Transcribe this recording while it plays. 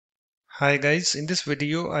Hi guys, in this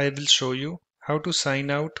video I will show you how to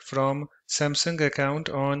sign out from Samsung account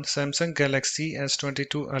on Samsung Galaxy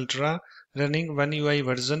S22 Ultra running One UI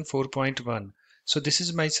version 4.1. So this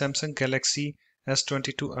is my Samsung Galaxy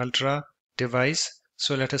S22 Ultra device.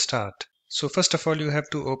 So let us start. So first of all you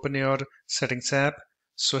have to open your settings app.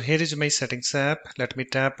 So here is my settings app. Let me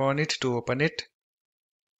tap on it to open it.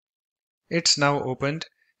 It's now opened,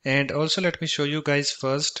 and also let me show you guys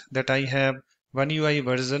first that I have One UI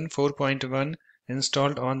version 4.1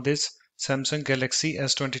 installed on this Samsung Galaxy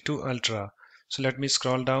S22 Ultra. So let me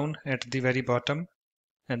scroll down at the very bottom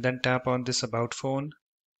and then tap on this About Phone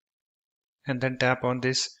and then tap on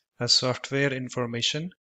this software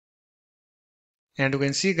information. And you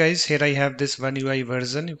can see guys, here I have this One UI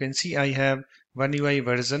version. You can see I have One UI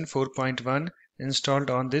version 4.1 installed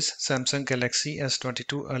on this Samsung Galaxy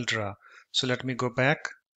S22 Ultra. So let me go back.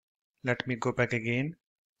 Let me go back again.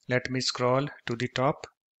 Let me scroll to the top.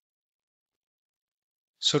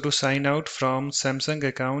 So to sign out from Samsung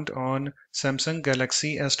account on Samsung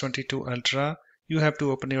Galaxy S22 Ultra, you have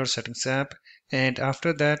to open your settings app, and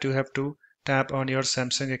after that you have to tap on your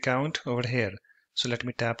Samsung account over here. So let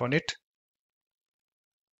me tap on it.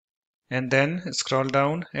 And then scroll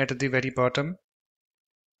down at the very bottom.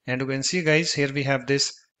 And you can see guys, here we have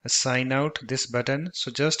this sign out, this button.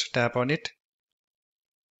 So just tap on it.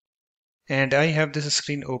 And I have this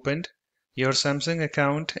screen opened. Your Samsung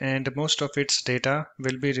account and most of its data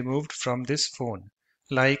will be removed from this phone,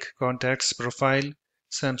 like contacts, profile,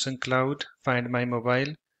 Samsung Cloud, Find My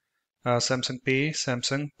Mobile, Samsung Pay,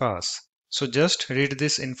 Samsung Pass. So just read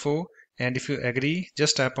this info, and if you agree,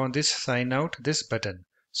 just tap on this sign out this button.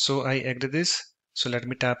 So I agree this. So let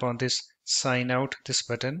me tap on this sign out this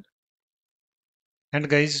button. And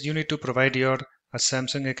guys, you need to provide your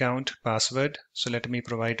Samsung account password. So let me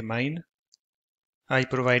provide mine. I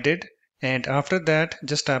provided, and after that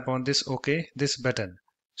just tap on this OK, this button.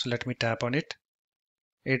 So let me tap on it.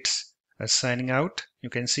 It's signing out. You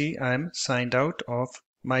can see I'm signed out of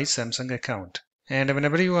my Samsung account. And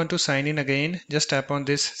whenever you want to sign in again, just tap on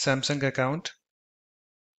this Samsung account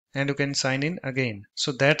and you can sign in again.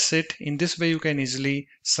 So that's it. In this way you can easily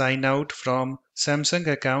sign out from Samsung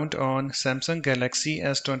account on Samsung Galaxy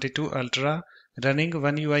S22 Ultra running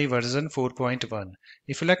One UI version 4.1.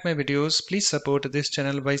 If you like my videos, please support this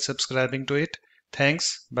channel by subscribing to it.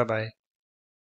 Thanks. Bye bye.